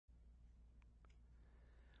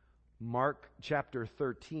Mark chapter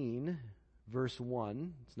 13, verse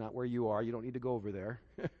 1. It's not where you are. You don't need to go over there.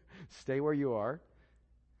 Stay where you are.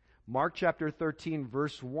 Mark chapter 13,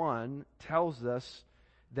 verse 1 tells us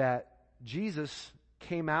that Jesus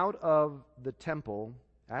came out of the temple.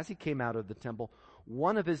 As he came out of the temple,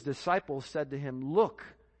 one of his disciples said to him, "Look,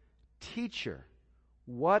 teacher,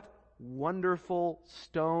 what wonderful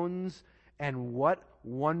stones and what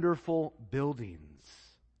wonderful buildings."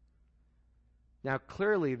 Now,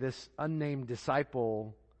 clearly, this unnamed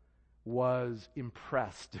disciple was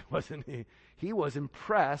impressed, wasn't he? He was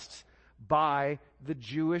impressed by the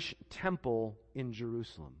Jewish temple in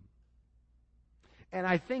Jerusalem. And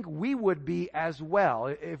I think we would be as well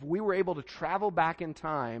if we were able to travel back in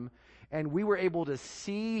time and we were able to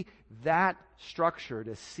see that structure,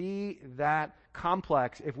 to see that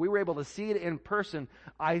complex. If we were able to see it in person,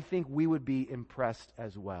 I think we would be impressed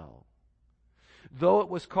as well. Though it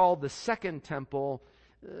was called the Second Temple,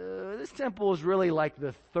 this temple is really like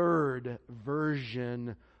the third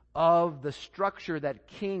version of the structure that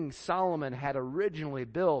King Solomon had originally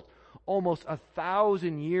built almost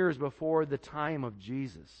 1,000 years before the time of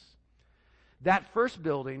Jesus. That first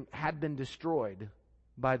building had been destroyed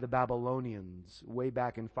by the Babylonians way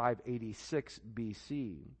back in 586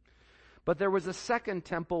 BC. But there was a second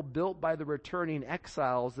temple built by the returning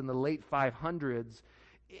exiles in the late 500s.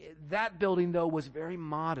 That building, though, was very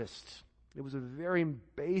modest. It was a very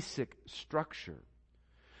basic structure.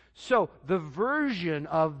 So, the version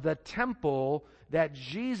of the temple that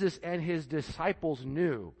Jesus and his disciples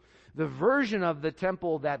knew, the version of the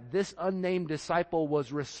temple that this unnamed disciple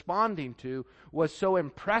was responding to, was so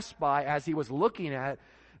impressed by as he was looking at,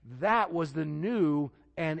 that was the new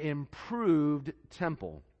and improved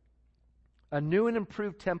temple. A new and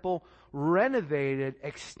improved temple renovated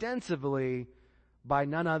extensively by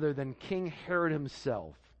none other than King Herod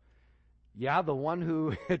himself. Yeah, the one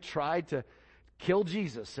who had tried to kill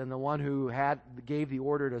Jesus and the one who gave the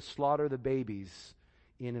order to slaughter the babies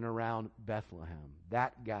in and around Bethlehem.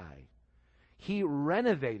 That guy. He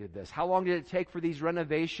renovated this. How long did it take for these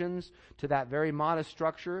renovations to that very modest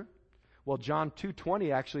structure? Well, John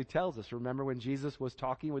 2:20 actually tells us. Remember when Jesus was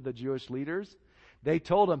talking with the Jewish leaders? They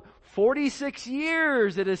told him, 46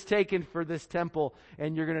 years it has taken for this temple,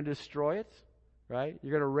 and you're going to destroy it, right?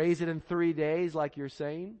 You're going to raise it in 3 days, like you're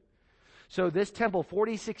saying. So this temple,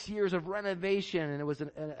 46 years of renovation, and it was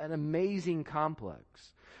an amazing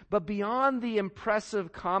complex. But beyond the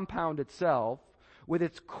impressive compound itself, with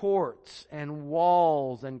its courts and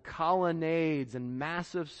walls and colonnades and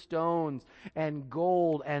massive stones and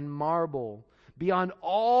gold and marble, beyond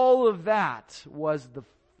all of that was the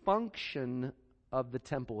function of the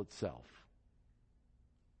temple itself.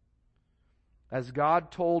 As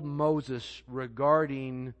God told Moses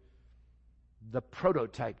regarding the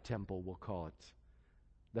prototype temple, we'll call it.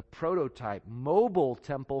 The prototype, mobile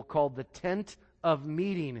temple called the tent of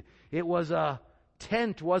meeting. It was a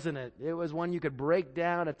tent, wasn't it? It was one you could break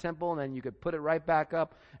down a temple and then you could put it right back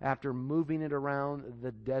up after moving it around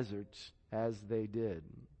the desert as they did.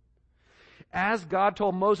 As God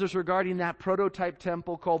told Moses regarding that prototype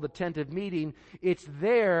temple called the tent of meeting, it's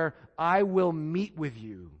there I will meet with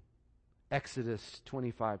you. Exodus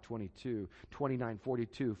 25:22,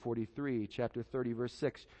 29:42, 43, chapter 30, verse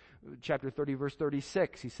 6, chapter 30, verse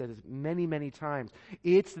 36. He said it many, many times.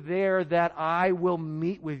 It's there that I will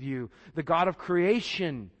meet with you. The God of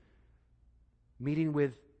creation meeting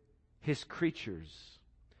with his creatures.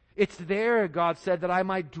 It's there, God said, that I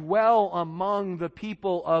might dwell among the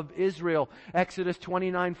people of Israel. Exodus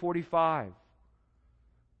 29:45.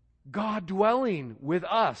 God dwelling with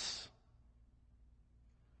us.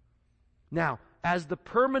 Now, as the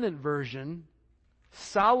permanent version,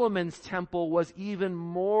 Solomon's temple was even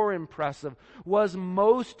more impressive, was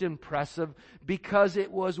most impressive, because it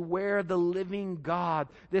was where the living God,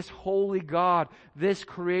 this holy God, this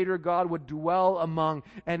creator God would dwell among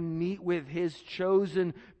and meet with his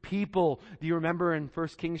chosen people. Do you remember in 1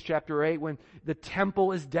 Kings chapter 8 when the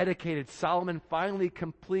temple is dedicated, Solomon finally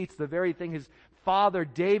completes the very thing his father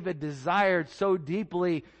David desired so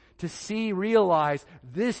deeply to realize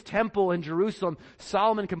this temple in Jerusalem.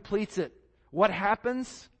 Solomon completes it. What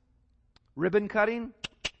happens? Ribbon cutting?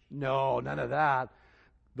 No, none of that.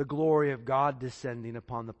 The glory of God descending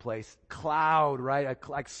upon the place. Cloud, right?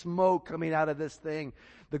 Like smoke coming out of this thing.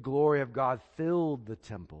 The glory of God filled the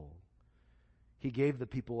temple. He gave the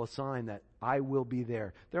people a sign that I will be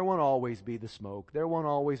there. There won't always be the smoke. There won't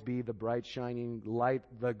always be the bright shining light,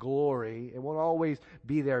 the glory. It won't always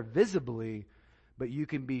be there visibly. But you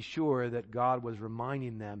can be sure that God was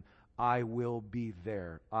reminding them, I will be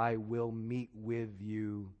there. I will meet with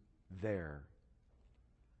you there.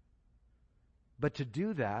 But to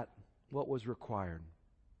do that, what was required.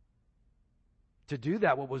 To do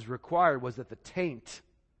that, what was required was that the taint,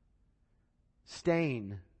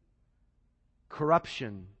 stain,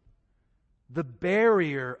 corruption, the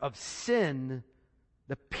barrier of sin,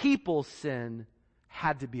 the people's sin,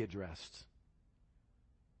 had to be addressed.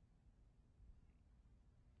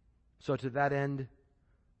 So to that end,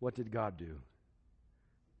 what did God do?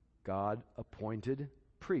 God appointed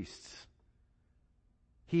priests.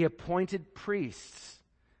 He appointed priests,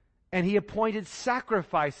 and He appointed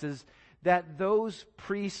sacrifices that those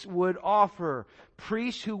priests would offer,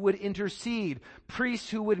 priests who would intercede, priests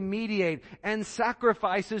who would mediate, and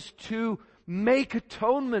sacrifices to make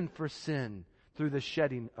atonement for sin through the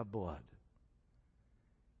shedding of blood.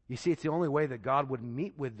 You see, it's the only way that God would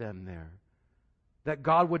meet with them there, that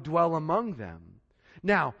God would dwell among them.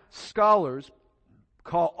 Now, scholars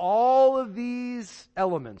call all of these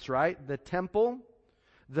elements, right? The temple,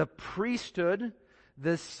 the priesthood,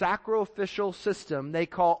 the sacrificial system, they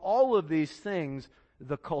call all of these things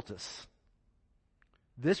the cultus.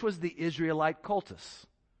 This was the Israelite cultus.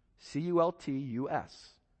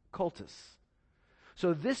 C-U-L-T-U-S. Cultus.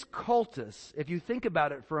 So this cultus, if you think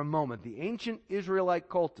about it for a moment, the ancient Israelite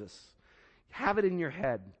cultus, have it in your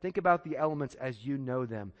head. Think about the elements as you know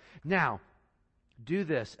them. Now, do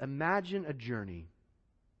this. Imagine a journey.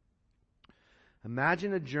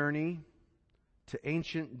 Imagine a journey to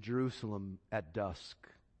ancient Jerusalem at dusk.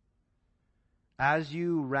 As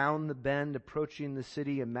you round the bend approaching the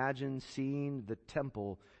city, imagine seeing the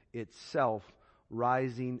temple itself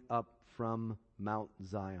rising up from Mount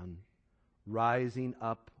Zion, rising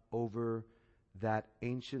up over that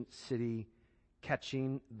ancient city,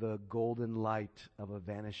 catching the golden light of a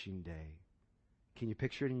vanishing day. Can you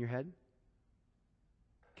picture it in your head?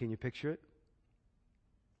 Can you picture it?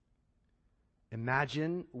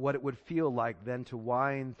 Imagine what it would feel like then to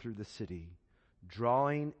wind through the city,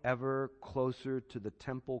 drawing ever closer to the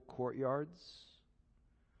temple courtyards,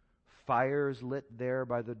 fires lit there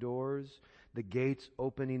by the doors, the gates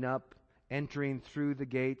opening up, entering through the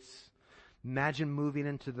gates. Imagine moving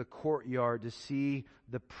into the courtyard to see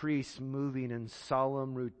the priests moving in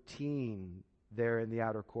solemn routine there in the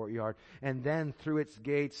outer courtyard, and then through its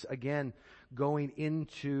gates again going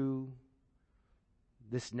into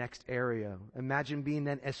this next area. Imagine being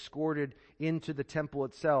then escorted into the temple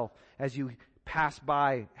itself as you pass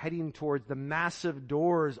by, heading towards the massive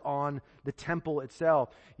doors on the temple itself.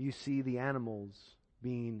 You see the animals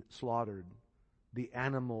being slaughtered, the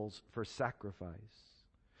animals for sacrifice.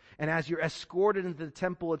 And as you're escorted into the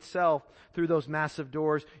temple itself through those massive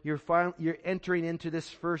doors, you're entering into this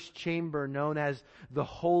first chamber known as the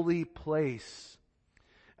holy place.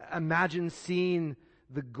 Imagine seeing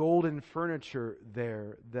the golden furniture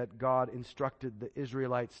there that God instructed the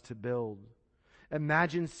Israelites to build.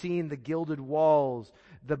 Imagine seeing the gilded walls,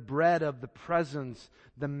 the bread of the presence,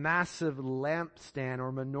 the massive lampstand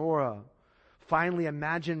or menorah. Finally,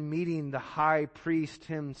 imagine meeting the high priest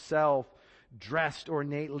himself, dressed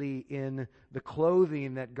ornately in the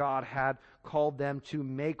clothing that God had called them to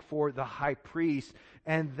make for the high priest.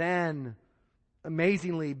 And then,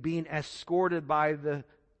 amazingly, being escorted by the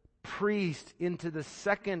priest into the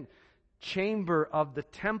second chamber of the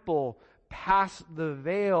temple, past the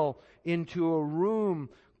veil into a room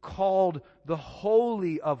called the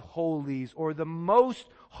Holy of Holies, or the most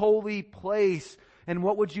holy place. And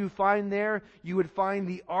what would you find there? You would find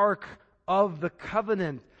the Ark of the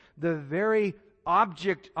Covenant, the very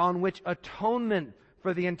object on which atonement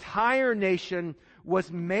for the entire nation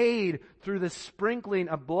was made through the sprinkling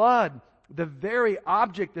of blood. The very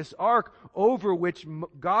object, this ark, over which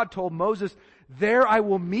God told Moses, "There I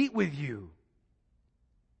will meet with you."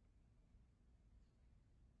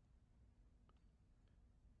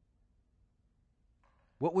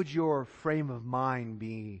 What would your frame of mind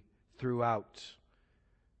be throughout?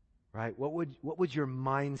 Right? What would your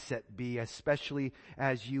mindset be, especially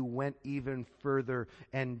as you went even further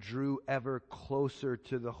and drew ever closer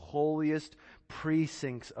to the holiest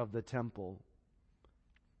precincts of the temple?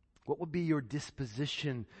 What would be your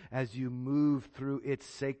disposition as you moved through its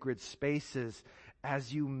sacred spaces,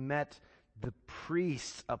 as you met the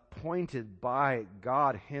priests appointed by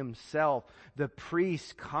God Himself, the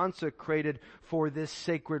priests consecrated for this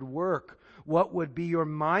sacred work? What would be your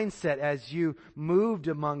mindset as you moved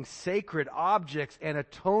among sacred objects and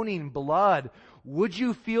atoning blood? Would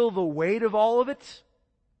you feel the weight of all of it?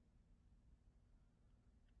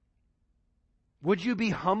 Would you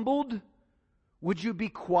be humbled? Would you be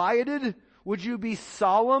quieted? Would you be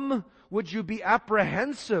solemn? Would you be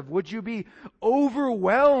apprehensive? Would you be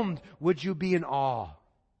overwhelmed? Would you be in awe?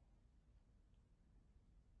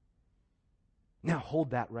 Now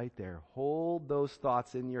hold that right there. Hold those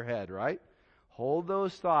thoughts in your head, right? Hold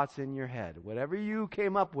those thoughts in your head. Whatever you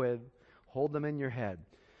came up with, hold them in your head.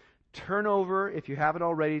 Turn over, if you haven't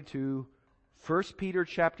already, to 1 Peter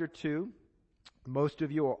chapter 2. Most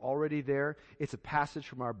of you are already there. It's a passage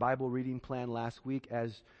from our Bible reading plan last week,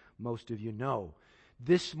 as most of you know.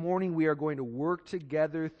 This morning we are going to work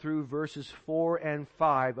together through verses 4 and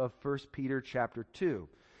 5 of 1 Peter chapter 2.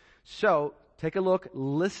 So, take a look,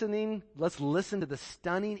 let's listen to the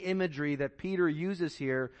stunning imagery that Peter uses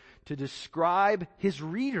here to describe his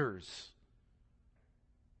readers.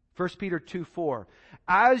 1 Peter 2:4.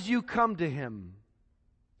 As you come to him,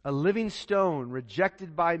 a living stone,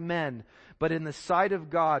 rejected by men, but in the sight of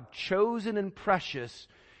God, chosen and precious,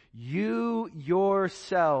 you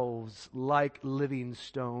yourselves, like living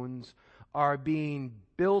stones, are being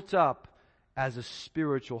built up as a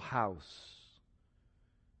spiritual house,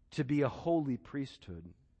 to be a holy priesthood,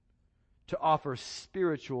 to offer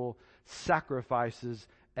spiritual sacrifices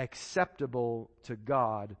acceptable to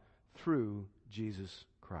God through Jesus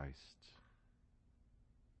Christ.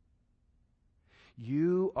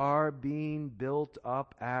 You are being built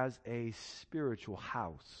up as a spiritual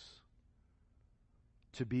house,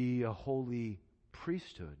 to be a holy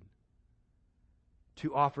priesthood,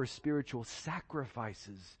 to offer spiritual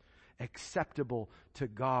sacrifices acceptable to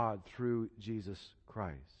God through Jesus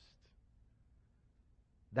Christ.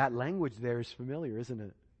 That language there is familiar, isn't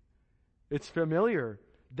it? It's familiar.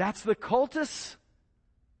 That's the cultus,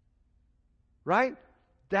 right?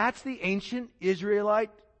 That's the ancient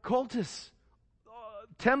Israelite cultus.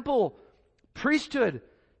 Temple, priesthood,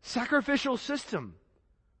 sacrificial system.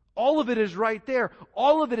 All of it is right there.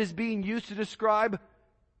 All of it is being used to describe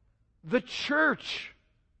the church.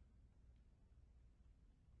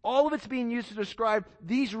 All of it's being used to describe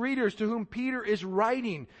these readers to whom Peter is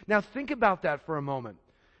writing. Now think about that for a moment.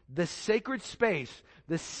 The sacred space,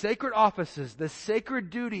 the sacred offices, the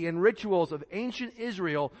sacred duty and rituals of ancient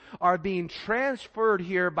Israel are being transferred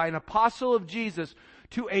here by an apostle of Jesus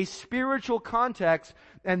to a spiritual context,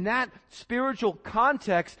 and that spiritual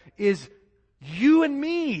context is you and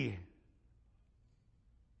me.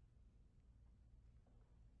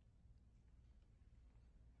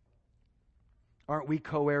 Aren't we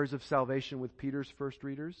co-heirs of salvation with Peter's first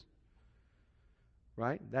readers?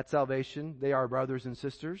 Right? That salvation, they are brothers and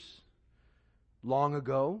sisters. Long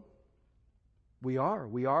ago, we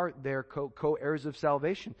are their co-heirs of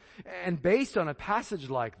salvation. And based on a passage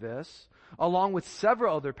like this, along with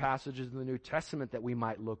several other passages in the New Testament that we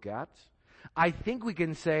might look at, I think we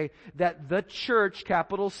can say that the church,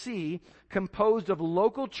 capital C, composed of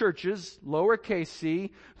local churches, lowercase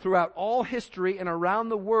c, throughout all history and around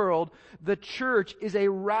the world, the church is a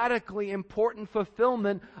radically important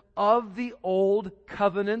fulfillment of the Old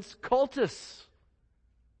Covenant's cultus.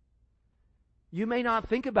 You may not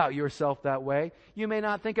think about yourself that way. You may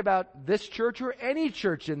not think about this church or any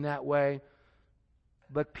church in that way.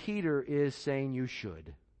 But Peter is saying you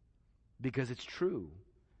should, because it's true.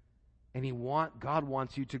 And God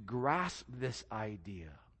wants you to grasp this idea.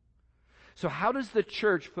 So how does the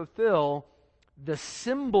church fulfill the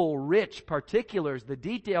symbol-rich particulars, the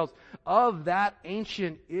details of that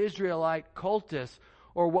ancient Israelite cultus,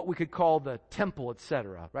 or what we could call the temple,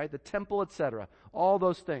 etc., right? The temple, etc. All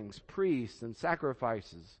those things, priests and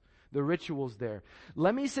sacrifices, the rituals there.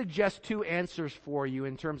 Let me suggest two answers for you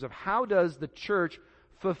in terms of how does the church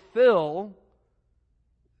fulfill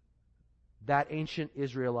that ancient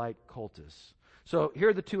Israelite cultus. So here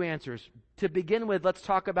are the two answers. To begin with, let's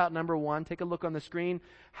talk about number one. Take a look on the screen.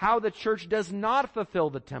 How the church does not fulfill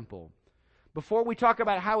the temple. Before we talk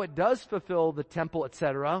about how it does fulfill the temple,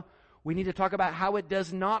 etc., we need to talk about how it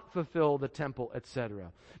does not fulfill the temple,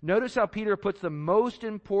 etc. Notice how Peter puts the most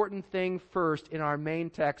important thing first in our main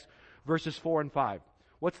text, verses 4 and 5.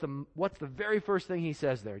 What's the very first thing he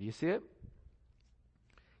says there? Do you see it?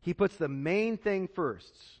 He puts the main thing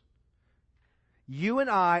first. You and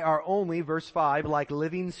I are only, verse 5, like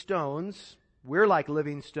living stones. We're like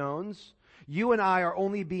living stones. You and I are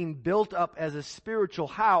only being built up as a spiritual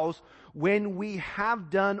house when we have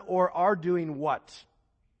done or are doing what?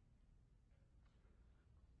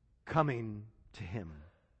 Coming to Him.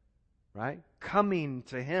 Right? Coming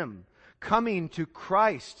to Him. Coming to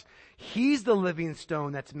Christ. He's the living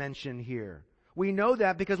stone that's mentioned here. We know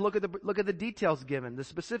that because look at the details given, the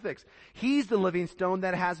specifics. He's the living stone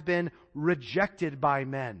that has been rejected by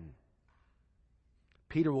men.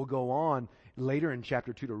 Peter will go on later in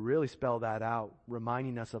chapter 2 to really spell that out,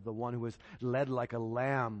 reminding us of the one who was led like a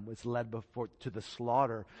lamb, was led to the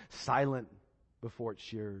slaughter, silent before its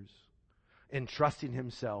shears, entrusting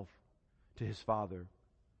himself to his Father.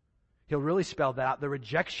 He'll really spell that out, the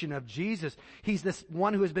rejection of Jesus. He's this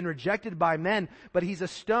one who has been rejected by men, but he's a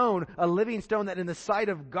stone, a living stone that in the sight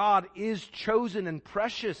of God is chosen and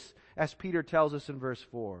precious, as Peter tells us in verse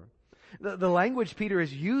 4. The language Peter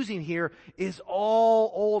is using here is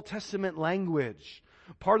all Old Testament language.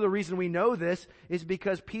 Part of the reason we know this is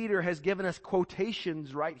because Peter has given us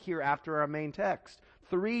quotations right here after our main text.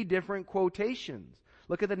 3 different quotations.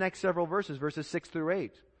 Look at the next several verses, verses 6 through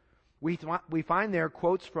 8. We find there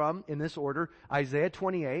quotes from, in this order, Isaiah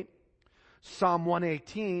 28, Psalm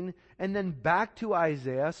 118, and then back to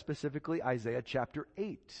Isaiah, specifically Isaiah chapter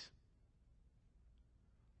 8.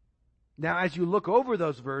 Now, as you look over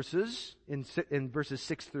those verses, in verses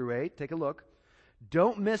 6 through 8, take a look.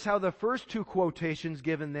 Don't miss how the first 2 quotations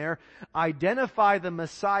given there identify the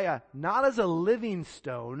Messiah not as a living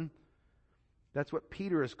stone. That's what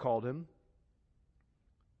Peter has called him.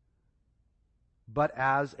 But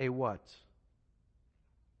as a what?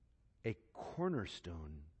 A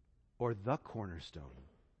cornerstone, or the cornerstone.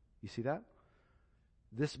 You see that?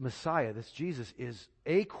 This Messiah, this Jesus, is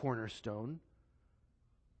a cornerstone,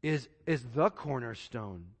 is the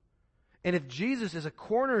cornerstone. And if Jesus is a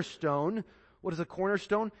cornerstone, what is a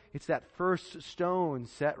cornerstone? It's that first stone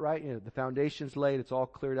set, right? You know, the foundation's laid, it's all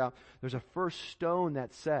cleared out. There's a first stone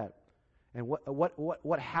that's set. And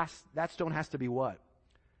that stone has to be what?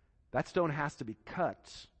 That stone has to be cut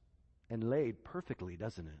and laid perfectly,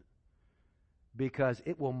 doesn't it? Because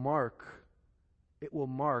it will mark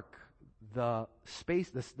the space,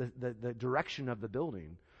 the direction of the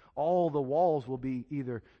building. All the walls will be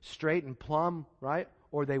either straight and plumb, right?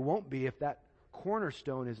 Or they won't be if that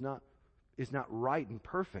cornerstone is not right and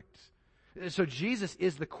perfect. So Jesus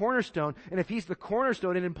is the cornerstone, and if he's the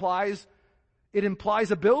cornerstone, it implies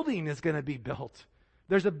a building is going to be built.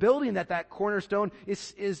 There's a building that cornerstone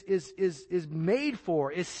is made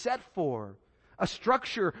for, is set for. A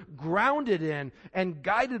structure grounded in and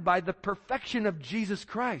guided by the perfection of Jesus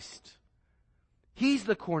Christ. He's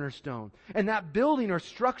the cornerstone. And that building or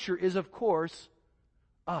structure is, of course,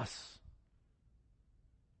 us.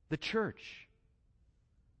 The church.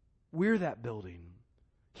 We're that building.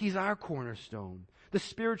 He's our cornerstone. The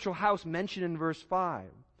spiritual house mentioned in verse 5.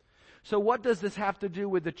 So what does this have to do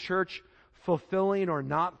with the church fulfilling or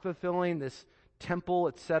not fulfilling this temple,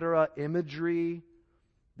 etc. imagery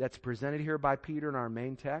that's presented here by Peter in our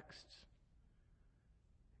main text?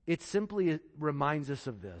 It simply reminds us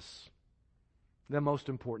of this, the most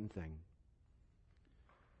important thing.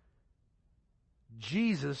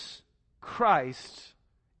 Jesus Christ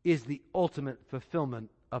is the ultimate fulfillment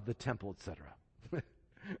of the temple, etc.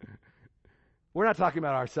 We're not talking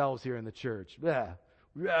about ourselves here in the church.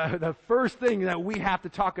 The first thing that we have to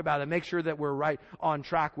talk about and make sure that we're right on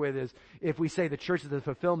track with is if we say the church is the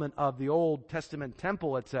fulfillment of the Old Testament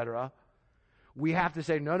temple, etc., we have to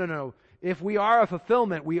say, no. If we are a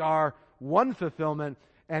fulfillment, we are one fulfillment,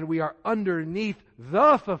 and we are underneath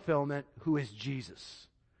the fulfillment, who is Jesus.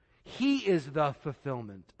 He is the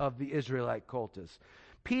fulfillment of the Israelite cultus.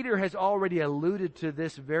 Peter has already alluded to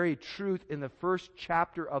this very truth in the first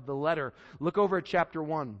chapter of the letter. Look over at chapter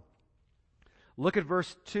 1. Look at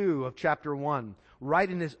verse 2 of chapter 1. Right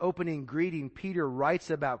in his opening greeting, Peter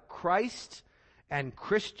writes about Christ and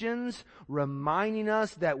Christians, reminding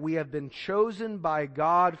us that we have been chosen by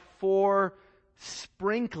God for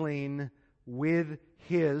sprinkling with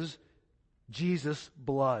his, Jesus'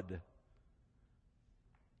 blood.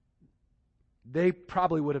 They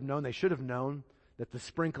probably would have known, they should have known, that the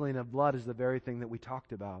sprinkling of blood is the very thing that we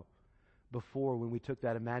talked about before when we took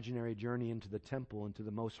that imaginary journey into the temple, into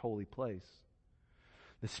the most holy place.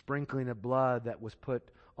 The sprinkling of blood that was put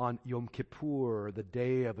on Yom Kippur, the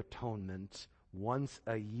Day of Atonement, once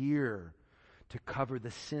a year to cover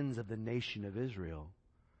the sins of the nation of Israel.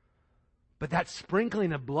 But that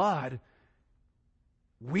sprinkling of blood,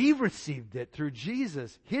 we've received it through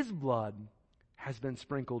Jesus. His blood has been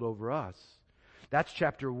sprinkled over us. That's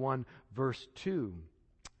chapter 1, verse 2.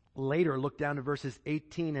 Later, look down to verses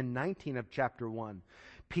 18 and 19 of chapter 1.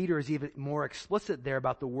 Peter is even more explicit there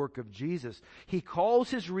about the work of Jesus. He calls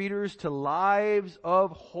his readers to lives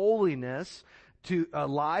of holiness, to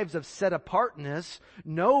lives of set-apartness,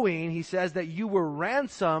 knowing, he says, that you were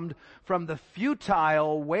ransomed from the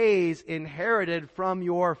futile ways inherited from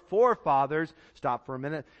your forefathers. Stop for a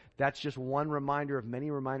minute. That's just one reminder of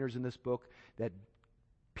many reminders in this book that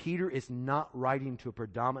Peter is not writing to a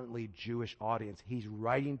predominantly Jewish audience. He's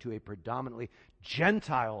writing to a predominantly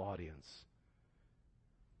Gentile audience.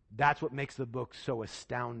 That's what makes the book so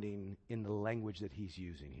astounding in the language that he's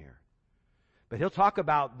using here. But he'll talk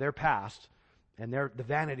about their past and the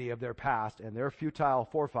vanity of their past and their futile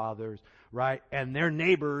forefathers right? And their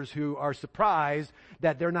neighbors who are surprised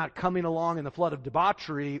that they're not coming along in the flood of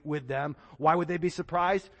debauchery with them. Why would they be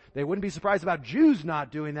surprised? They wouldn't be surprised about Jews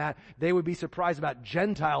not doing that. They would be surprised about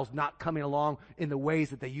Gentiles not coming along in the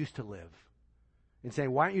ways that they used to live. And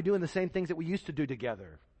saying, why aren't you doing the same things that we used to do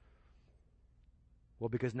together? Well,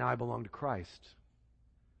 because now I belong to Christ.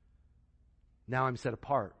 Now I'm set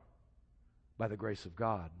apart by the grace of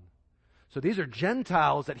God. So these are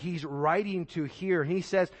Gentiles that he's writing to here. And he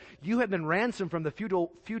says, you have been ransomed from the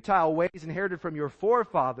futile ways inherited from your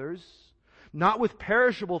forefathers, not with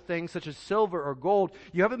perishable things such as silver or gold.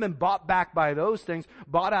 You haven't been bought back by those things,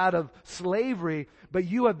 bought out of slavery, but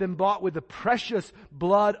you have been bought with the precious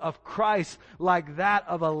blood of Christ, like that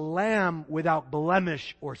of a lamb without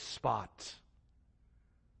blemish or spot.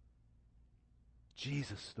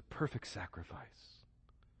 Jesus, the perfect sacrifice.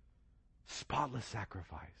 Spotless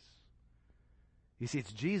sacrifice. You see,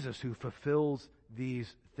 it's Jesus who fulfills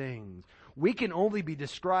these things. We can only be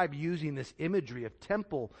described using this imagery of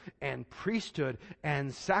temple and priesthood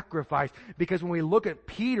and sacrifice, because when we look at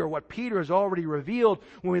Peter, what Peter has already revealed,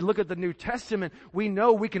 when we look at the New Testament, we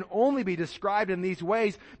know we can only be described in these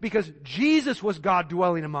ways because Jesus was God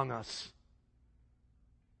dwelling among us.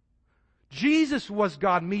 Jesus was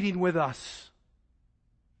God meeting with us.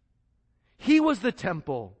 He was the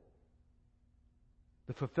temple.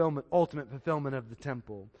 The ultimate fulfillment of the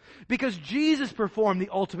temple. Because Jesus performed the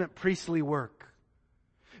ultimate priestly work.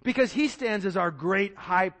 Because He stands as our great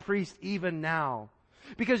high priest even now.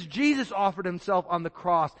 Because Jesus offered Himself on the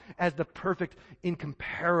cross as the perfect,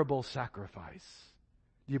 incomparable sacrifice.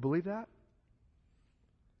 Do you believe that?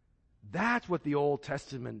 That's what the Old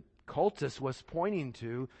Testament cultus was pointing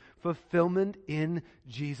to. Fulfillment in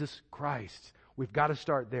Jesus Christ. We've got to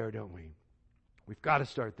start there, don't we? We've got to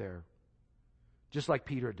start there. Just like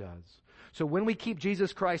Peter does. So when we keep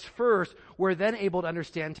Jesus Christ first, we're then able to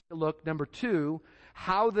understand, take a look, number 2,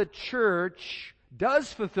 how the church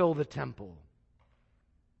does fulfill the temple,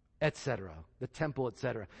 etc. The temple,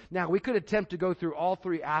 etc. Now, we could attempt to go through all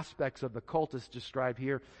 3 aspects of the cultus described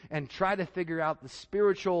here and try to figure out the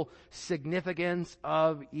spiritual significance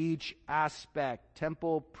of each aspect.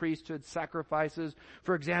 Temple, priesthood, sacrifices.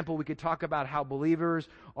 For example, we could talk about how believers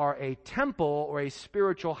are a temple or a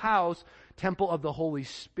spiritual house, temple of the Holy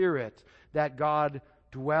Spirit, that God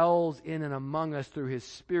dwells in and among us through His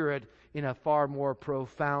Spirit in a far more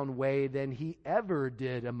profound way than He ever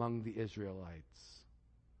did among the Israelites.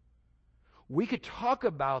 We could talk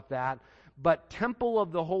about that, but temple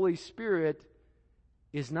of the Holy Spirit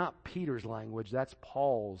is not Peter's language. That's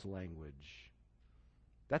Paul's language.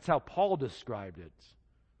 That's how Paul described it.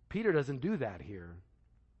 Peter doesn't do that here.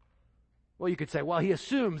 Well, you could say, well, he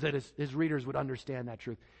assumes that his readers would understand that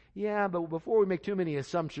truth. Yeah, but before we make too many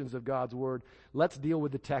assumptions of God's Word, let's deal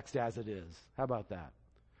with the text as it is. How about that?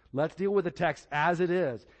 Let's deal with the text as it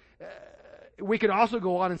is. We could also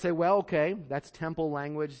go on and say, well, okay, that's temple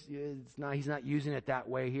language. He's not using it that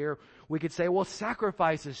way here. We could say, well,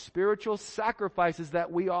 sacrifices, spiritual sacrifices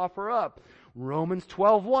that we offer up. Romans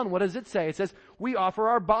 12:1, what does it say? It says, we offer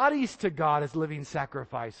our bodies to God as living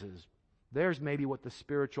sacrifices. There's maybe what the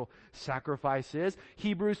spiritual sacrifice is.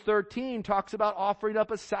 Hebrews 13 talks about offering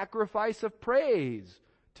up a sacrifice of praise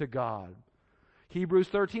to God. Hebrews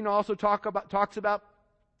 13 also talks about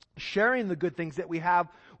sharing the good things that we have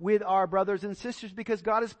with our brothers and sisters, because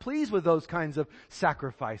God is pleased with those kinds of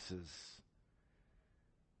sacrifices.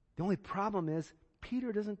 The only problem is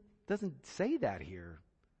Peter doesn't say that here.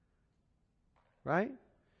 Right?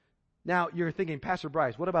 Now you're thinking, Pastor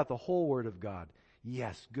Bryce, what about the whole Word of God?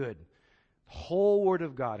 Yes, good. The whole Word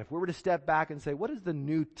of God. If we were to step back and say, what does the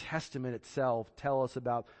New Testament itself tell us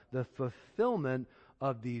about the fulfillment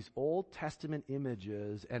of these Old Testament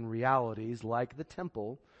images and realities like the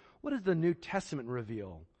temple? What does the New Testament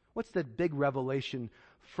reveal? What's the big revelation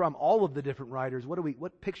from all of the different writers?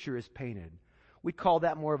 What picture is painted? We call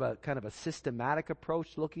that more of a kind of a systematic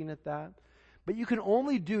approach looking at that. But you can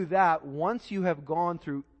only do that once you have gone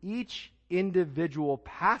through each individual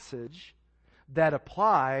passage that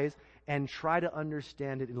applies and try to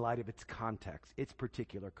understand it in light of its context, its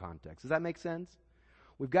particular context. Does that make sense?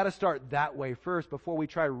 We've got to start that way first before we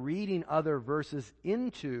try reading other verses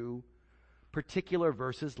into particular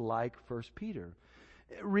verses like 1 Peter.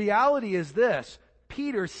 Reality is this: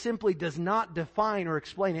 Peter simply does not define or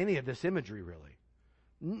explain any of this imagery, really.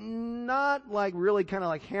 Not like really kind of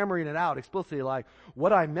like hammering it out explicitly, like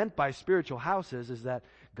what I meant by spiritual houses is that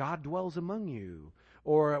God dwells among you.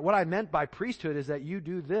 Or what I meant by priesthood is that you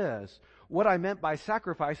do this. What I meant by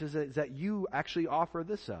sacrifices is that you actually offer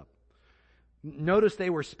this up. Notice they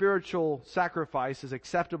were spiritual sacrifices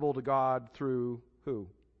acceptable to God through who?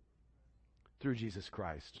 Through Jesus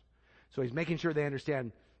Christ. So he's making sure they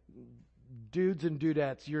understand, dudes and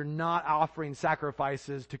dudettes, you're not offering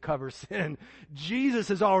sacrifices to cover sin. Jesus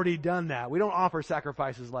has already done that. We don't offer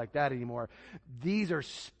sacrifices like that anymore. These are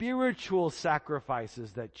spiritual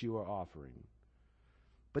sacrifices that you are offering.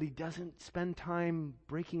 But he doesn't spend time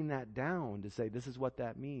breaking that down to say this is what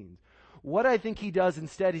that means. What I think he does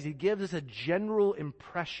instead is he gives us a general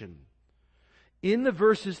impression in the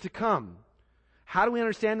verses to come. How do we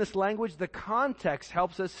understand this language? The context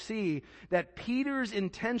helps us see that Peter's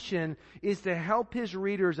intention is to help his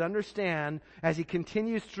readers understand, as he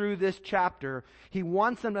continues through this chapter, he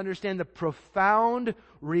wants them to understand the profound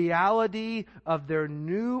reality of their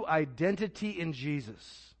new identity in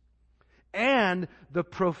Jesus and the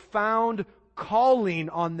profound calling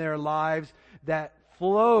on their lives that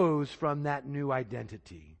flows from that new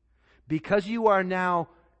identity. Because you are now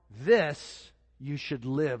this, you should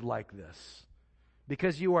live like this.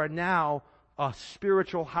 Because you are now a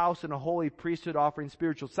spiritual house and a holy priesthood offering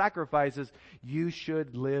spiritual sacrifices, you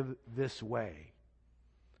should live this way.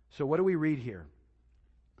 So what do we read here?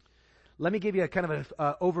 Let me give you a kind of an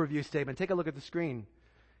overview statement. Take a look at the screen.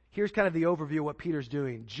 Here's kind of the overview of what Peter's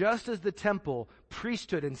doing. Just as the temple,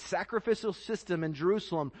 priesthood, and sacrificial system in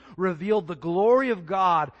Jerusalem revealed the glory of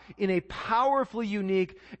God in a powerfully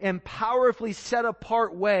unique and powerfully set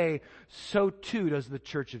apart way, so too does the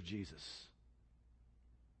Church of Jesus.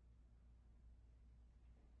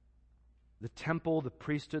 The temple, the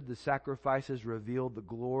priesthood, the sacrifices revealed the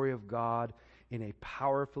glory of God in a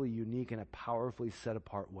powerfully unique and a powerfully set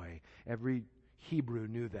apart way. Every Hebrew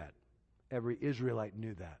knew that. Every Israelite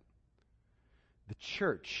knew that. The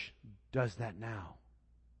church does that now.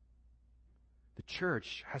 The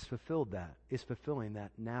church has fulfilled that, is fulfilling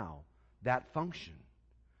that now, that function.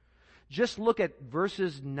 Just look at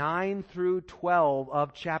verses 9 through 12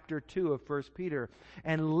 of chapter 2 of 1 Peter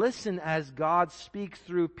and listen as God speaks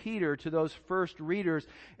through Peter to those first readers,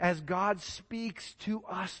 as God speaks to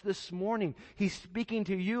us this morning. He's speaking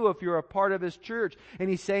to you if you're a part of His church, and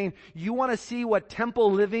He's saying, you want to see what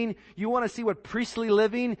temple living, you want to see what priestly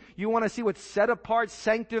living, you want to see what set apart,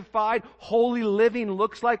 sanctified, holy living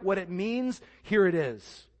looks like, what it means? Here it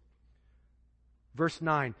is. Verse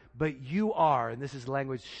 9, but you are, and this is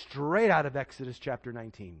language straight out of Exodus chapter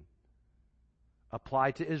 19,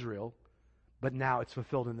 applied to Israel, but now it's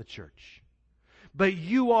fulfilled in the church. But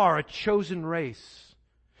you are a chosen race.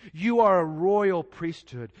 You are a royal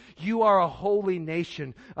priesthood. You are a holy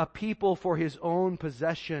nation, a people for His own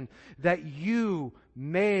possession, that you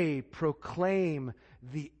may proclaim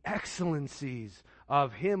the excellencies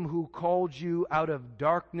of Him who called you out of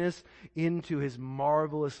darkness into His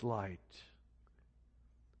marvelous light.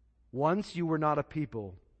 Once you were not a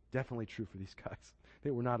people. Definitely true for these guys. They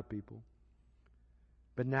were not a people.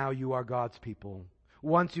 But now you are God's people.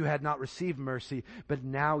 Once you had not received mercy, but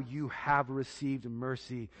now you have received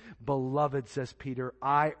mercy. Beloved, says Peter,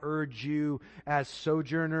 I urge you as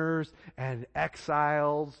sojourners and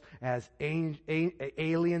exiles, as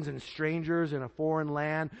aliens and strangers in a foreign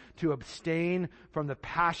land, to abstain from the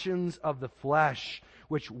passions of the flesh,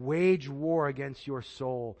 which wage war against your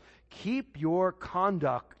soul. Keep your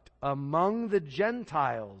conduct among the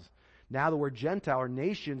Gentiles. Now the word Gentile or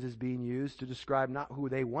nations is being used to describe not who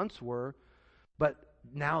they once were, but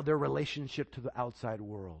now their relationship to the outside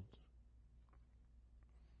world.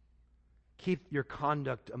 Keep your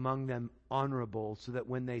conduct among them honorable, so that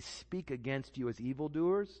when they speak against you as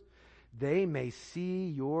evildoers, they may see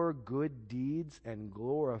your good deeds and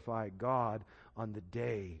glorify God on the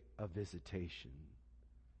day of visitation.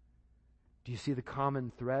 Do you see the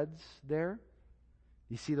common threads there?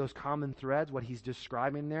 You see those common threads, what he's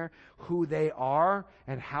describing there? Who they are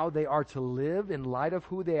and how they are to live in light of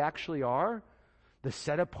who they actually are? The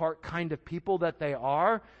set-apart kind of people that they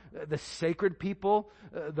are, the sacred people,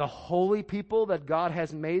 the holy people that God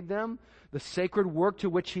has made them, the sacred work to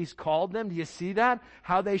which He's called them. Do you see that?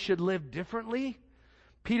 How they should live differently?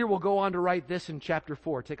 Peter will go on to write this in chapter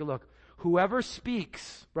 4. Take a look. Whoever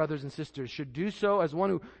speaks, brothers and sisters, should do so as one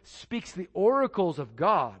who speaks the oracles of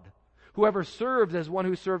God. Whoever serves as one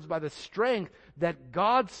who serves by the strength that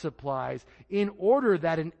God supplies, in order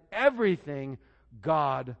that in everything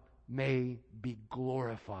God may be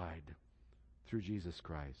glorified through Jesus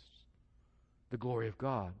Christ. The glory of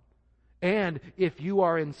God. And if you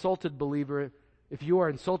are insulted, believer, if you are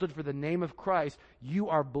insulted for the name of Christ, you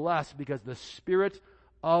are blessed, because the Spirit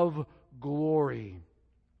of glory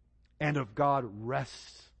and of God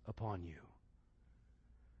rests upon you.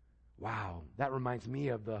 Wow, that reminds me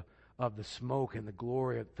of the of the smoke and the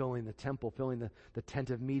glory of filling the temple, filling the tent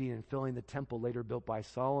of meeting and filling the temple later built by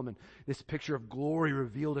Solomon. This picture of glory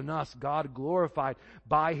revealed in us, God glorified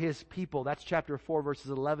by His people. That's chapter 4, verses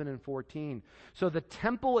 11 and 14. So the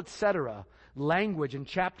temple, etc., language in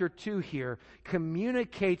chapter 2 here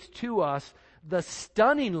communicates to us the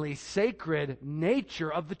stunningly sacred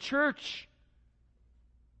nature of the church.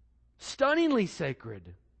 Stunningly sacred.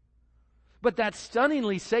 But that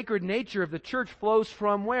stunningly sacred nature of the church flows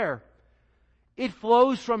from where? It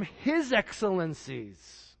flows from His excellencies,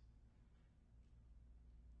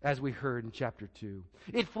 as we heard in chapter 2.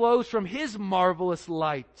 It flows from His marvelous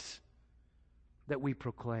light that we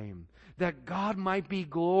proclaim, that God might be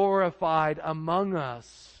glorified among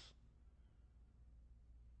us.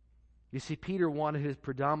 You see, Peter wanted his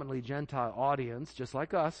predominantly Gentile audience, just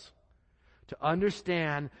like us, to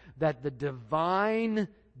understand that the divine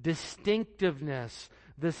distinctiveness,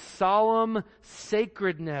 the solemn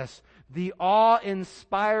sacredness, the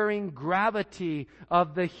awe-inspiring gravity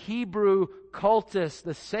of the Hebrew cultus,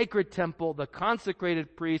 the sacred temple, the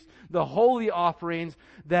consecrated priest, the holy offerings,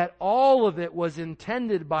 that all of it was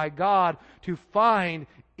intended by God to find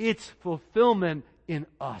its fulfillment in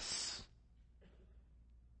us.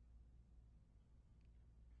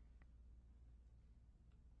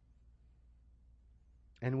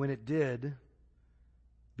 And when it did,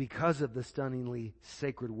 because of the stunningly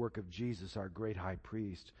sacred work of Jesus, our great high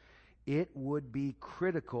priest, it would be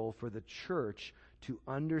critical for the church to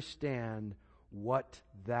understand what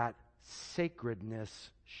that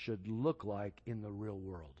sacredness should look like in the real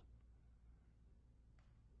world,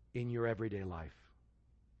 in your everyday life.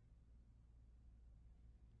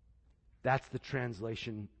 That's the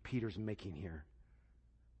translation Peter's making here.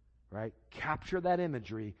 Right? Capture that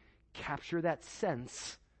imagery, capture that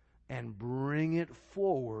sense, and bring it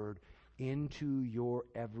forward into your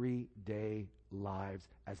everyday lives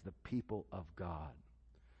as the people of God.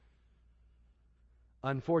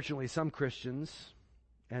 Unfortunately, some Christians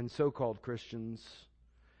and so-called Christians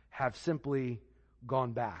have simply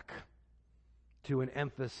gone back to an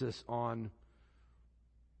emphasis on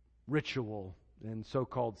ritual and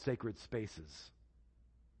so-called sacred spaces.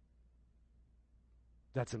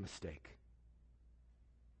 That's a mistake.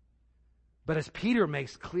 But as Peter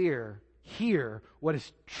makes clear here, what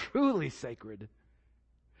is truly sacred,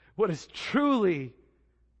 what is truly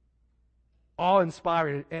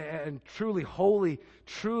awe-inspiring and truly holy,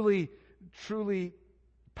 truly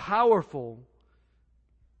powerful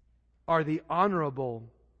are the honorable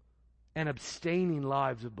and abstaining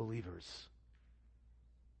lives of believers.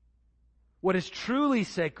 What is truly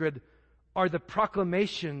sacred are the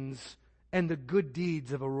proclamations and the good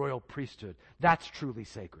deeds of a royal priesthood. That's truly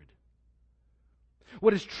sacred.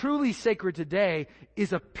 What is truly sacred today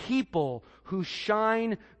is a people who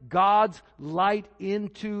shine God's light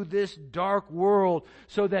into this dark world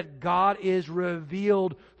so that God is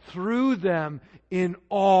revealed through them in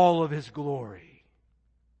all of His glory.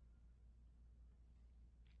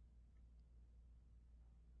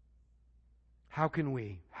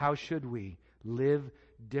 How should we live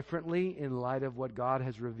differently in light of what God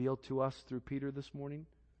has revealed to us through Peter this morning?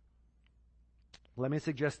 Let me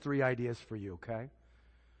suggest 3 ideas for you, okay?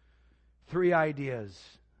 3 ideas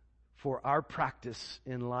for our practice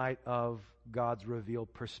in light of God's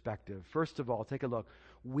revealed perspective. First of all, take a look.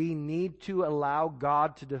 We need to allow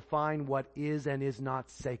God to define what is and is not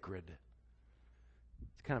sacred.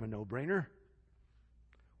 It's kind of a no-brainer.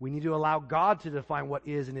 We need to allow God to define what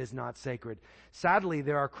is and is not sacred. Sadly,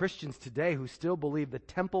 there are Christians today who still believe the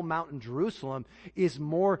Temple Mount in Jerusalem is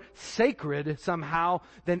more sacred somehow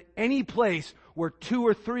than any place where 2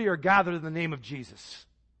 or 3 are gathered in the name of Jesus.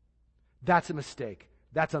 That's a mistake.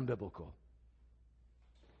 That's unbiblical.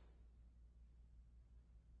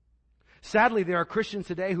 Sadly, there are Christians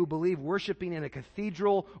today who believe worshiping in a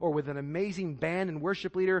cathedral or with an amazing band and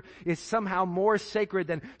worship leader is somehow more sacred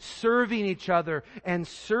than serving each other and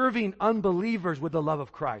serving unbelievers with the love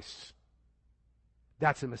of Christ.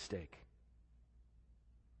 That's a mistake.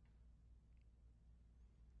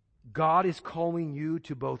 God is calling you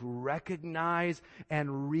to both recognize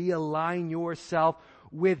and realign yourself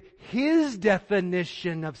with His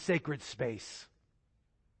definition of sacred space.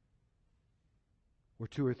 Where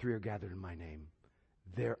 2 or 3 are gathered in my name,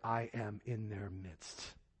 there I am in their midst.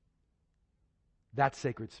 That's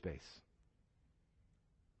sacred space.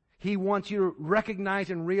 He wants you to recognize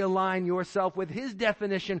and realign yourself with His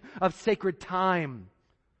definition of sacred time,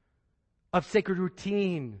 of sacred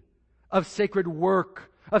routine, of sacred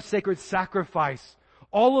work, of sacred sacrifice.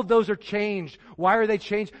 All of those are changed. Why are they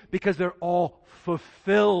changed? Because they're all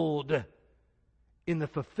fulfilled in the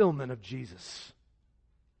fulfillment of Jesus.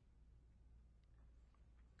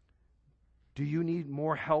 Do you need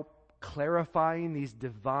more help clarifying these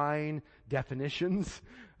divine definitions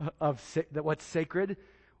of what's sacred?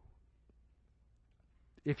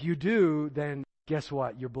 If you do, then guess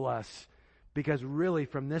what? You're blessed. Because really,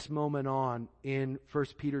 from this moment on in 1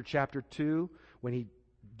 Peter chapter 2, when he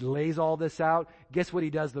lays all this out, guess what he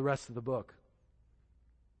does the rest of the book?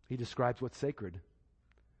 He describes what's sacred.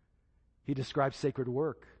 He describes sacred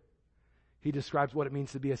work. He describes what it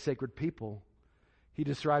means to be a sacred people. He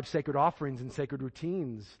describes sacred offerings and sacred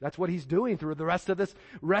routines. That's what he's doing through the rest of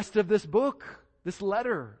this book, this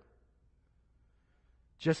letter.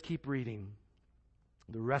 Just keep reading.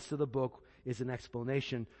 The rest of the book is an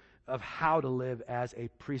explanation of how to live as a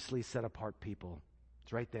priestly set-apart people.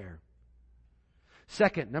 It's right there.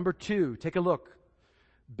 Second, number 2, take a look.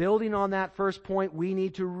 Building on that first point, we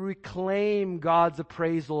need to reclaim God's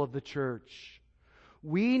appraisal of the church.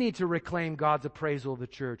 We need to reclaim God's appraisal of the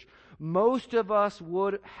church. Most of us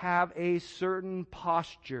would have a certain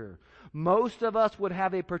posture. Most of us would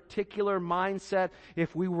have a particular mindset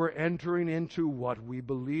if we were entering into what we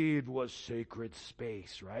believed was sacred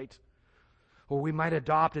space, right? Or we might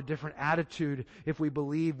adopt a different attitude if we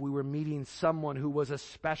believed we were meeting someone who was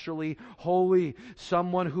especially holy,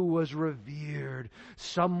 someone who was revered,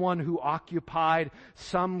 someone who occupied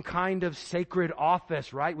some kind of sacred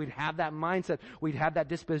office, right? We'd have that mindset. We'd have that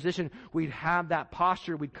disposition. We'd have that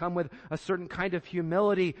posture. We'd come with a certain kind of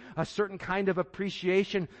humility, a certain kind of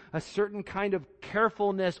appreciation, a certain kind of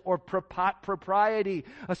carefulness or propriety,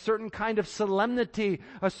 a certain kind of solemnity,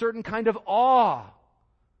 a certain kind of awe.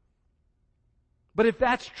 But if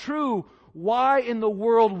that's true, why in the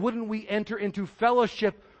world wouldn't we enter into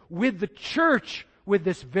fellowship with the church with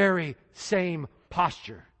this very same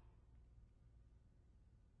posture?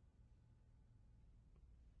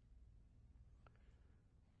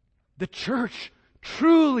 The church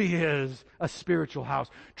truly is a spiritual house,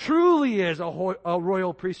 truly is a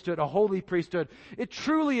royal priesthood, a holy priesthood. It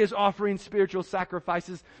truly is offering spiritual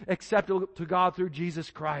sacrifices acceptable to God through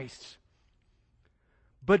Jesus Christ.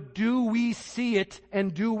 But do we see it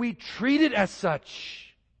and do we treat it as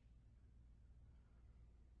such?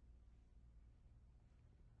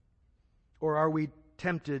 Or are we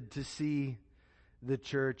tempted to see the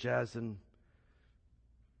church as a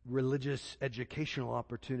religious educational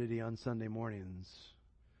opportunity on Sunday mornings?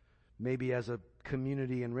 Maybe as a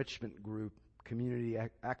community enrichment group, community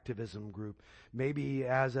activism group. Maybe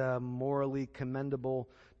as a morally commendable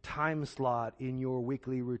time slot in your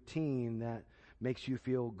weekly routine that makes you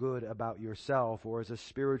feel good about yourself, or as a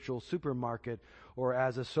spiritual supermarket, or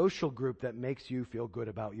as a social group that makes you feel good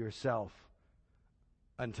about yourself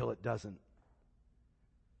until it doesn't.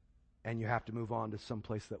 And you have to move on to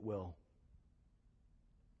someplace that will.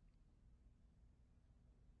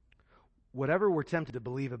 Whatever we're tempted to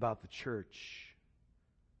believe about the church,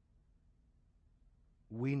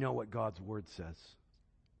 we know what God's Word says.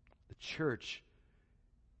 The church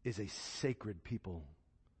is a sacred people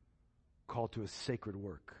called to a sacred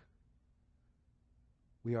work.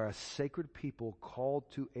 We are a sacred people called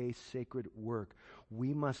to a sacred work.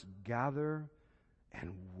 We must gather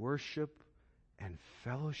and worship and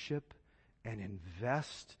fellowship and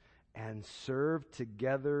invest and serve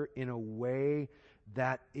together in a way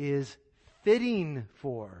that is fitting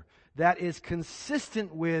for, that is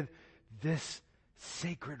consistent with this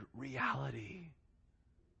sacred reality.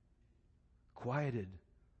 Quieted,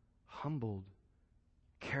 humbled,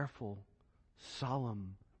 careful,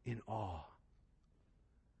 solemn, in awe.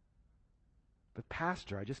 But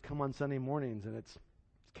pastor, I just come on Sunday mornings and it's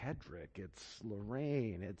Kedrick, it's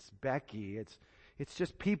Lorraine, it's Becky, it's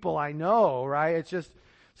just people I know, right? It's just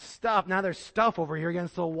stuff. Now there's stuff over here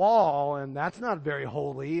against the wall, and that's not very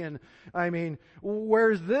holy. And I mean,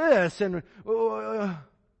 where's this? And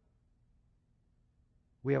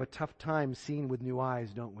we have a tough time seeing with new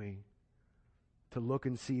eyes, don't we? To look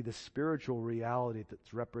and see the spiritual reality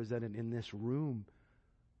that's represented in this room.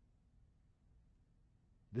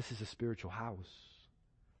 This is a spiritual house,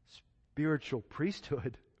 spiritual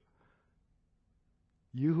priesthood.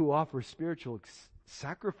 You who offer spiritual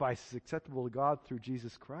sacrifices acceptable to God through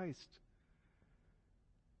Jesus Christ.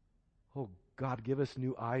 Oh, God, give us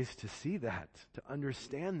new eyes to see that, to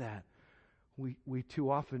understand that. We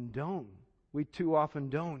too often don't. We too often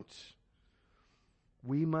don't.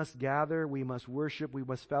 We must gather, we must worship, we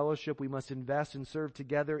must fellowship, we must invest and serve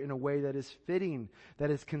together in a way that is fitting, that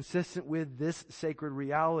is consistent with this sacred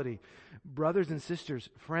reality. Brothers and sisters,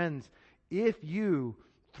 friends, if you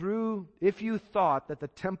thought that the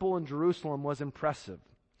temple in Jerusalem was impressive,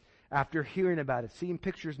 after hearing about it, seeing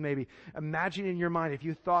pictures maybe, imagine in your mind, if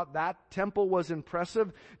you thought that temple was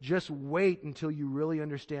impressive, just wait until you really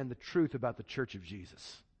understand the truth about the Church of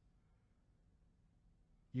Jesus.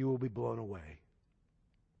 you will be blown away.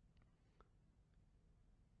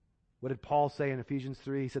 What did Paul say in Ephesians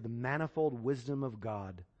 3? He said, the manifold wisdom of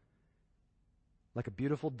God, like a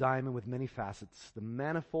beautiful diamond with many facets, the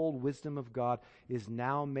manifold wisdom of God is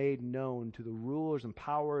now made known to the rulers and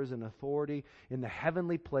powers and authority in the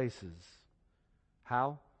heavenly places.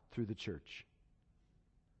 How? Through the church.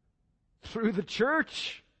 Through the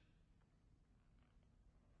church.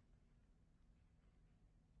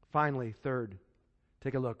 Finally, third,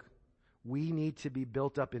 take a look. We need to be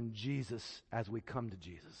built up in Jesus as we come to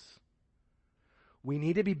Jesus. We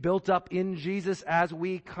need to be built up in Jesus as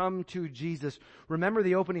we come to Jesus. Remember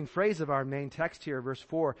the opening phrase of our main text here, verse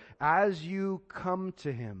 4. As you come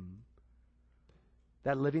to Him,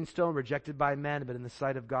 that living stone rejected by men, but in the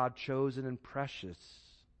sight of God chosen and precious.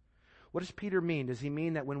 What does Peter mean? Does he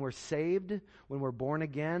mean that when we're saved, when we're born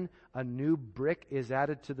again, a new brick is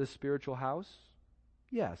added to the spiritual house?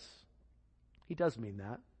 Yes, he does mean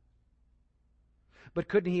that. But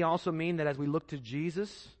couldn't he also mean that as we look to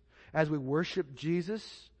Jesus, as we worship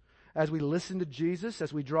Jesus, as we listen to Jesus,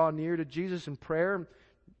 as we draw near to Jesus in prayer,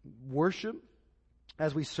 worship,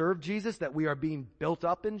 as we serve Jesus, that we are being built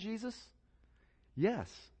up in Jesus? Yes,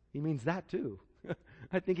 he means that too.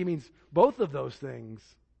 I think he means both of those things.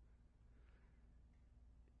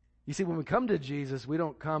 You see, when we come to Jesus, we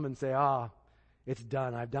don't come and say, it's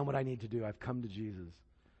done. I've done what I need to do. I've come to Jesus.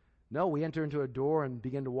 No, we enter into a door and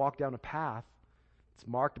begin to walk down a path. It's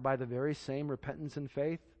marked by the very same repentance and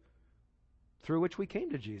faith through which we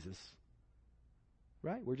came to Jesus.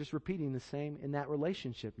 Right? We're just repeating the same in that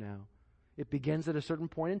relationship now. It begins at a certain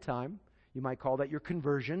point in time. You might call that your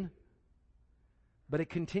conversion. But it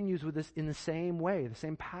continues with this in the same way, the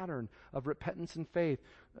same pattern of repentance and faith,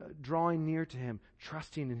 drawing near to Him,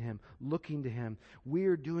 trusting in Him, looking to Him.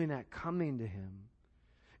 We're doing that, coming to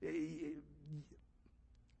Him.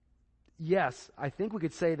 Yes, I think we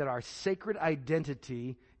could say that our sacred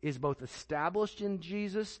identity is both established in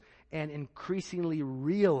Jesus and increasingly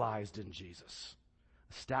realized in Jesus.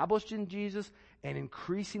 Established in Jesus and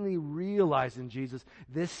increasingly realized in Jesus,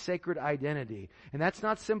 this sacred identity. And that's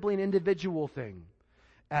not simply an individual thing.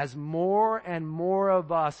 As more and more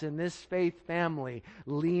of us in this faith family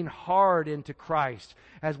lean hard into Christ,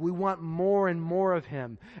 as we want more and more of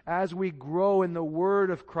Him, as we grow in the Word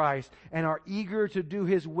of Christ and are eager to do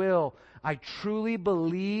His will, I truly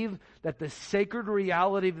believe that the sacred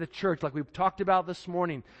reality of the church, like we've talked about this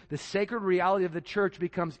morning, the sacred reality of the church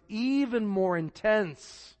becomes even more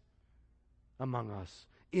intense among us,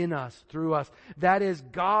 in us, through us. That is,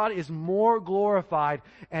 God is more glorified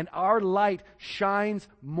and our light shines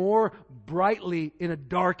more brightly in a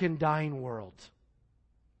dark and dying world.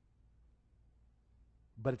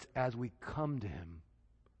 But it's as we come to Him,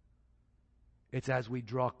 it's as we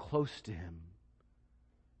draw close to Him,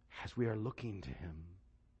 as we are looking to Him.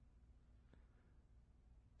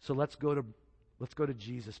 So let's go to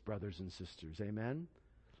Jesus, brothers and sisters. Amen?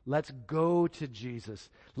 Let's go to Jesus.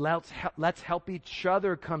 Let's help each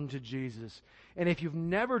other come to Jesus. And if you've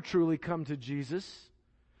never truly come to Jesus,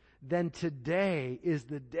 then today is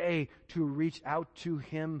the day to reach out to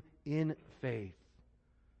Him in faith.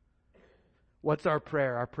 What's our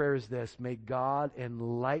prayer? Our prayer is this: may God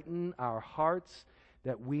enlighten our hearts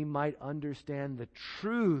that we might understand the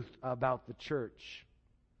truth about the church,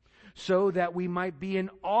 so that we might be in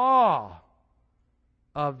awe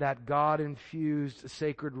of that God-infused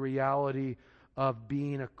sacred reality of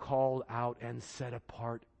being a called out and set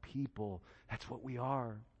apart people. That's what we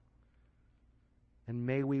are. And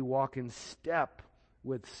may we walk in step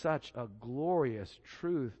with such a glorious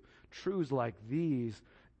truths like these,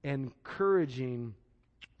 encouraging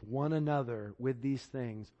one another with these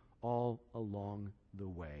things all along the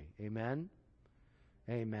way. Amen?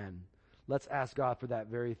 Amen. Let's ask God for that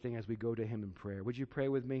very thing as we go to Him in prayer. Would you pray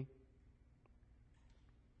with me?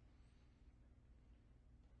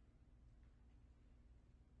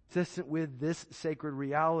 Consistent with this sacred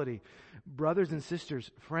reality. Brothers and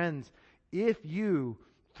sisters, friends, if you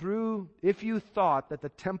thought that the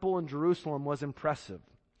temple in Jerusalem was impressive,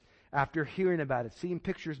 after hearing about it, seeing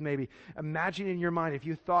pictures maybe, imagine in your mind, if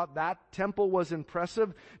you thought that temple was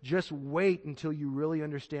impressive, just wait until you really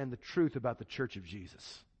understand the truth about the church of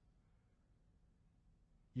Jesus.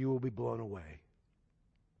 You will be blown away.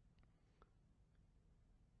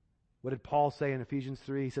 What did Paul say in Ephesians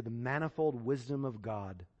 3? He said, the manifold wisdom of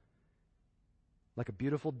God, like a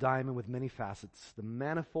beautiful diamond with many facets, the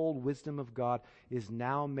manifold wisdom of God is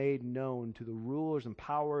now made known to the rulers and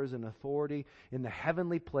powers and authority in the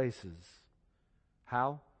heavenly places.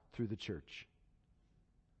 How? Through the church.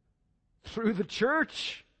 Through the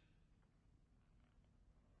church!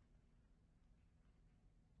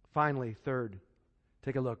 Finally, third,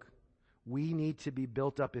 Take a look. We need to be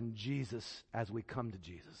built up in Jesus as we come to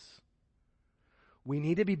Jesus. We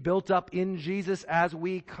need to be built up in Jesus as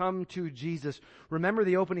we come to Jesus. Remember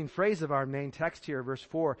the opening phrase of our main text here, verse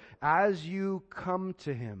 4. As you come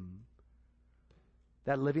to Him,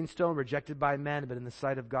 that living stone rejected by men, but in the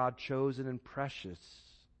sight of God chosen and precious.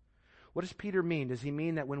 What does Peter mean? Does he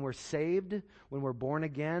mean that when we're saved, when we're born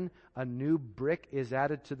again, a new brick is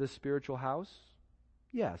added to the spiritual house?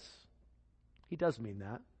 Yes, he does mean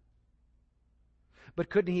that. But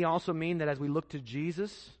couldn't he also mean that as we look to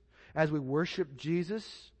Jesus, as we worship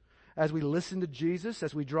Jesus, as we listen to Jesus,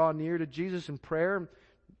 as we draw near to Jesus in prayer,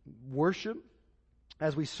 worship,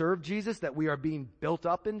 as we serve Jesus, that we are being built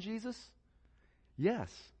up in Jesus? Yes,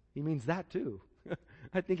 he means that too.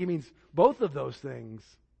 I think he means both of those things.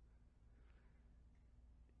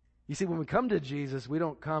 You see, when we come to Jesus, we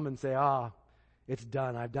don't come and say, it's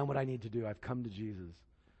done. I've done what I need to do. I've come to Jesus.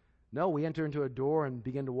 No, we enter into a door and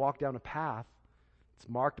begin to walk down a path. It's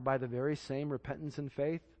marked by the very same repentance and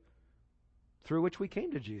faith through which we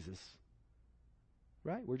came to Jesus.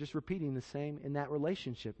 Right? We're just repeating the same in that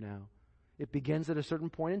relationship now. It begins at a certain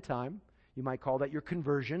point in time. You might call that your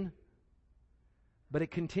conversion. But it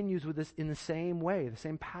continues with this in the same way, the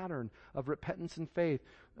same pattern of repentance and faith,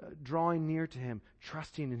 drawing near to Him,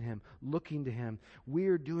 trusting in Him, looking to Him.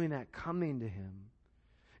 We're doing that, coming to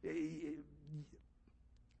Him.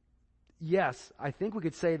 Yes, I think we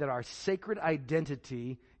could say that our sacred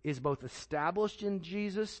identity is both established in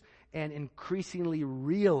Jesus and increasingly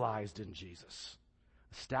realized in Jesus.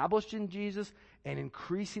 Established in Jesus and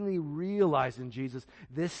increasingly realized in Jesus,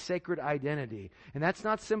 this sacred identity. And that's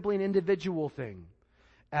not simply an individual thing.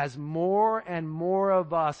 As more and more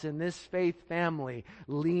of us in this faith family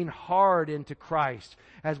lean hard into Christ,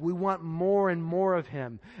 as we want more and more of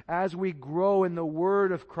Him, as we grow in the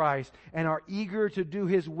Word of Christ and are eager to do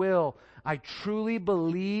His will, I truly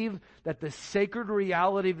believe that the sacred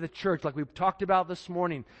reality of the church, like we've talked about this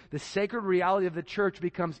morning, the sacred reality of the church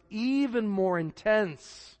becomes even more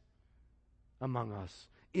intense among us,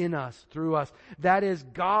 in us, through us. That is,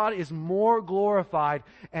 God is more glorified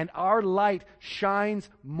and our light shines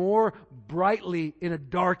more brightly in a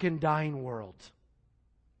dark and dying world.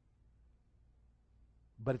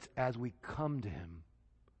 But it's as we come to Him,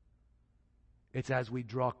 it's as we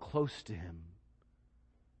draw close to Him,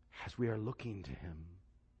 as we are looking to Him.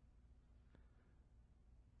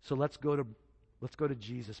 So let's go to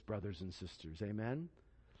Jesus, brothers and sisters. Amen?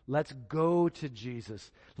 Let's go to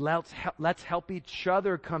Jesus. Let's help each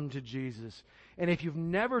other come to Jesus. And if you've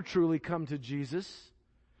never truly come to Jesus,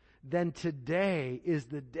 then today is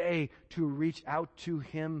the day to reach out to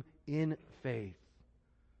Him in faith.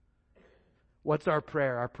 What's our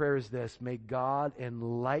prayer? Our prayer is this: may God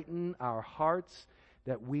enlighten our hearts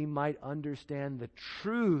that we might understand the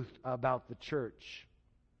truth about the church,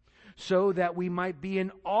 so that we might be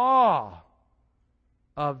in awe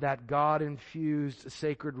of that God-infused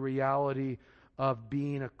sacred reality of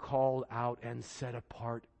being a called out and set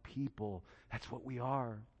apart people. That's what we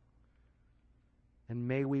are. And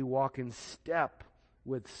may we walk in step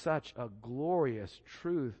with such a glorious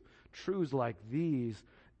truths like these,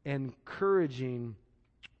 encouraging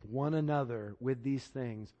one another with these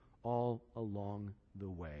things all along the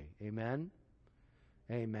way. Amen?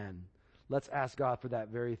 Amen. Let's ask God for that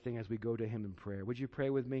very thing as we go to Him in prayer. Would you pray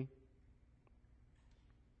with me?